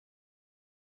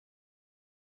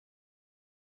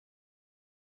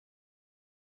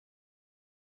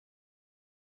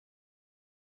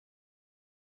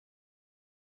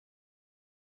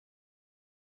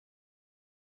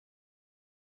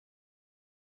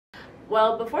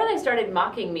Well, before they started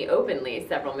mocking me openly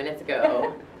several minutes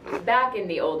ago, back in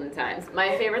the olden times,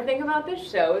 my favorite thing about this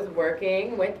show is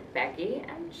working with Becky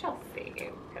and Chelsea.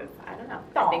 Because, I don't know,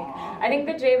 I think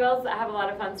the J-Bells have a lot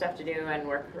of fun stuff to do and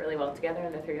work really well together,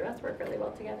 and the three of us work really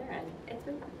well together, and it's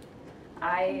been fun.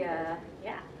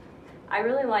 I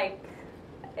really like,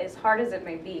 as hard as it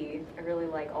may be, I really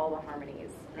like all the harmonies.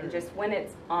 And just when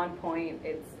it's on point,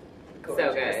 it's gorgeous.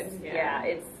 So good. Yeah,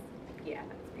 it's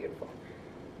beautiful.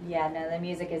 Yeah, no, the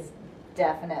music is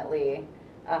definitely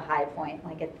a high point,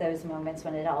 like at those moments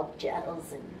when it all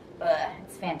gels and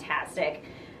it's fantastic.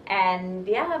 And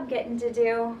yeah, I'm getting to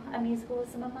do a musical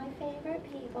with some of my favorite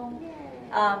people.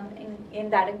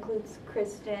 And that includes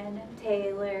Kristen and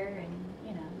Taylor and,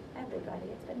 you know, everybody.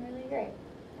 It's been really great.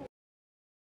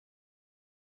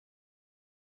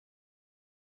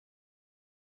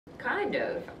 Kind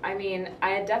of. I mean, I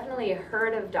had definitely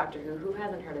heard of Doctor Who. Who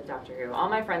hasn't heard of Doctor Who? All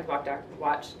my friends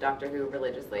watch Doctor Who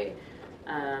religiously.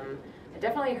 I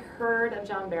definitely heard of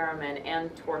John Barrowman and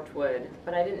Torchwood,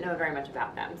 but I didn't know very much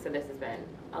about them, so this has been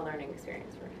a learning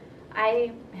experience for me.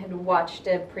 I had watched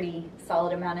a pretty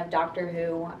solid amount of Doctor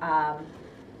Who. I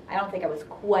don't think I was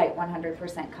quite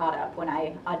 100% caught up when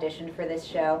I auditioned for this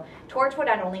show. Torchwood,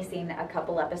 I'd only seen a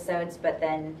couple episodes, but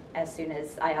then as soon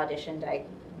as I auditioned, I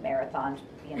marathoned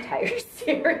the entire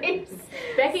series.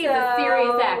 Becky is a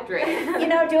serious actress. You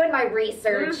know, doing my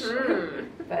research.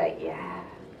 But yeah.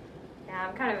 Yeah,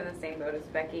 I'm kind of in the same boat as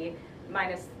Becky,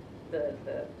 minus the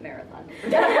marathon.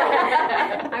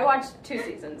 I watched 2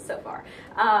 seasons so far.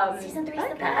 Season 3's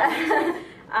the best.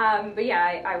 But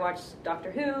yeah, I watched Doctor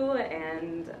Who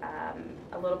and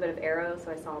a little bit of Arrow,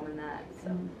 so I saw him in that.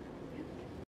 So.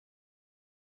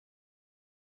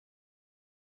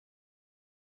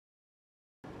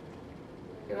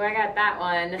 Ooh, I got that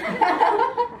one.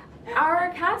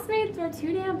 Our castmates are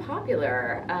too damn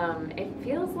popular. It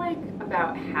feels like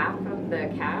about half of the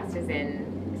cast is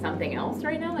in something else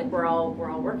right now. Like we're all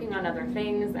working on other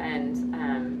things,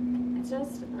 and it's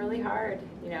just really hard.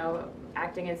 You know,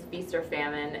 acting is feast or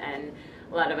famine, and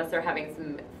a lot of us are having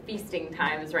some feasting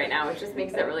times right now, which just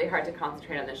makes it really hard to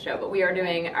concentrate on this show. But we are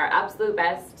doing our absolute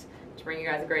best to bring you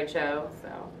guys a great show.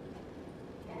 So.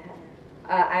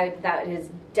 That has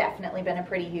definitely been a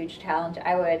pretty huge challenge.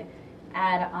 I would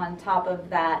add on top of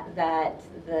that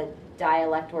the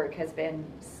dialect work has been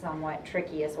somewhat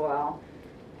tricky as well.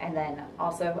 And then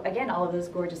also, again, all of those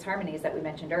gorgeous harmonies that we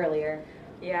mentioned earlier.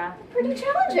 Yeah. Pretty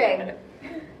challenging.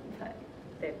 But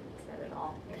they've said it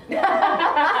all.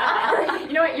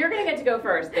 You know what? You're going to get to go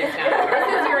first this time.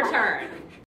 This is your turn.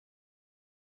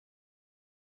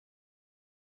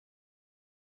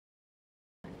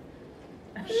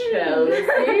 Chelsea.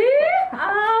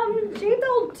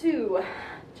 J-Bell 2,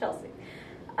 Chelsea.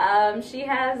 She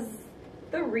has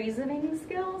the reasoning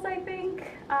skills, I think,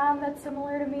 that's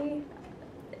similar to me,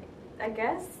 I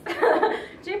guess.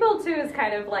 J-Bell 2 is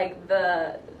kind of like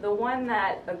the one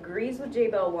that agrees with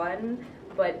J-Bell 1,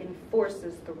 but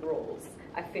enforces the rules,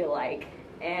 I feel like.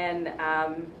 And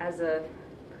as a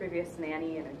previous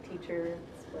nanny and a teacher,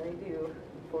 that's what I do,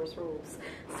 enforce rules.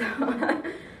 So,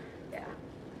 yeah.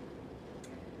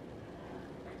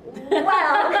 Well,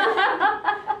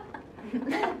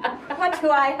 what do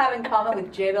I have in common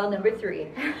with J-Bell number 3?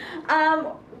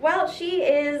 Well, she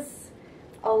is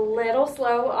a little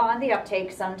slow on the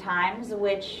uptake sometimes,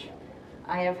 which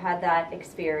I have had that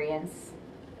experience.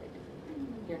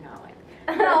 You're not like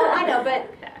No, I know,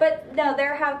 but no,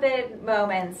 there have been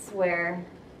moments where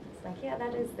it's like, yeah,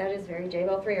 that is very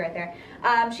J-Bell 3 right there.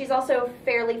 She's also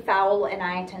fairly foul, and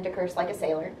I tend to curse like a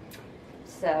sailor.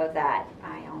 So that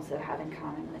I also have in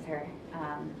common with her.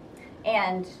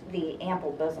 And the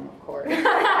ample bosom, of course.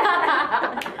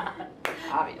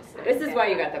 obviously. This is why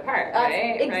you got the part,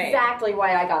 right? Exactly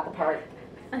why I got the part.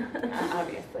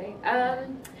 Obviously.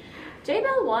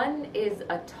 J-Bell 1 is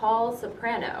a tall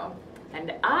soprano,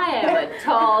 and I am a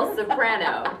tall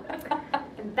soprano.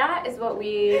 And that is what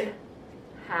we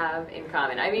have in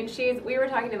common. I mean, we were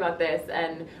talking about this,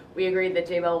 and we agreed that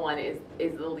J-Bell 1 is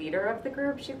the leader of the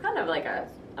group. She's kind of like a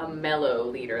mellow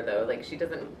leader, though. Like, she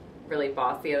doesn't really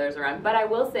boss the others around. But I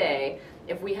will say,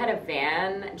 if we had a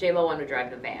van, J-Bell 1 would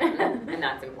drive the van, and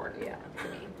that's important to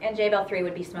me. And J-Bell 3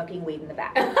 would be smoking weed in the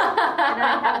back. You'd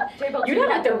have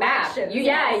like the map. Yeah. You'd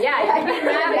be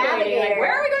navigating. Like,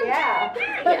 where are we going? Yeah.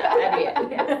 That'd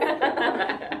be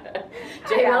it.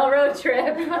 J-Bell road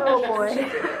trip. Oh, boy.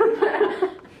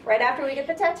 Right after we get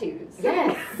the tattoos.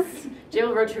 Yes.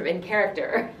 J-Bell road trip in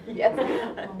character. Yes.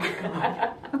 Oh, my God.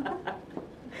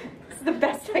 This is the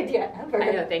best idea ever.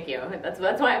 I know, thank you. That's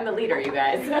why I'm the leader, you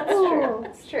guys. That's true.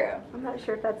 It's true. I'm not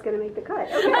sure if that's going to make the cut.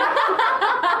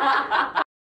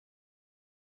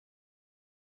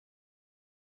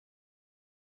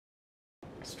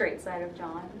 Straight Side of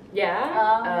John.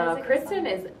 Yeah. That's a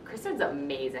good Kristen's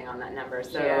amazing on that number.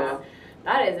 So She is.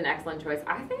 that is an excellent choice.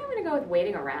 I think I'm going to go with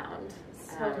Waiting Around.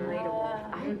 So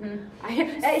relatable. I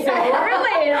am so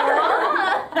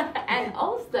relatable. And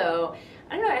also,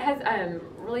 I don't know, it has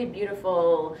really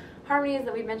beautiful harmonies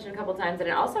that we've mentioned a couple times, and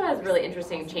it also has really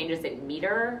interesting changes in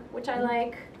meter, which I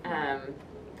like,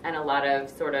 and a lot of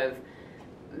sort of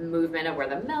movement of where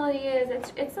the melody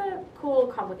is. It's a cool,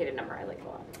 complicated number. I like it a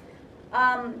lot.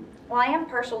 Well, I am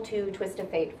partial to Twist of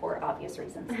Fate for obvious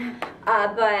reasons.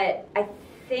 But I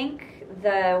think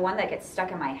the one that gets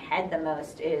stuck in my head the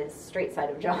most is Straight Side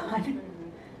of John.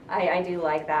 I do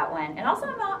like that one. And also,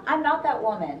 I'm not that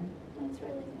woman.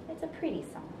 It's a pretty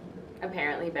song.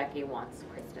 Apparently, Becky wants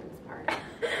Kristen's part.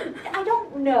 I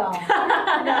don't know.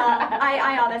 No,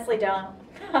 I honestly don't.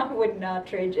 I would not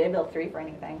trade J-Bill 3 for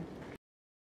anything.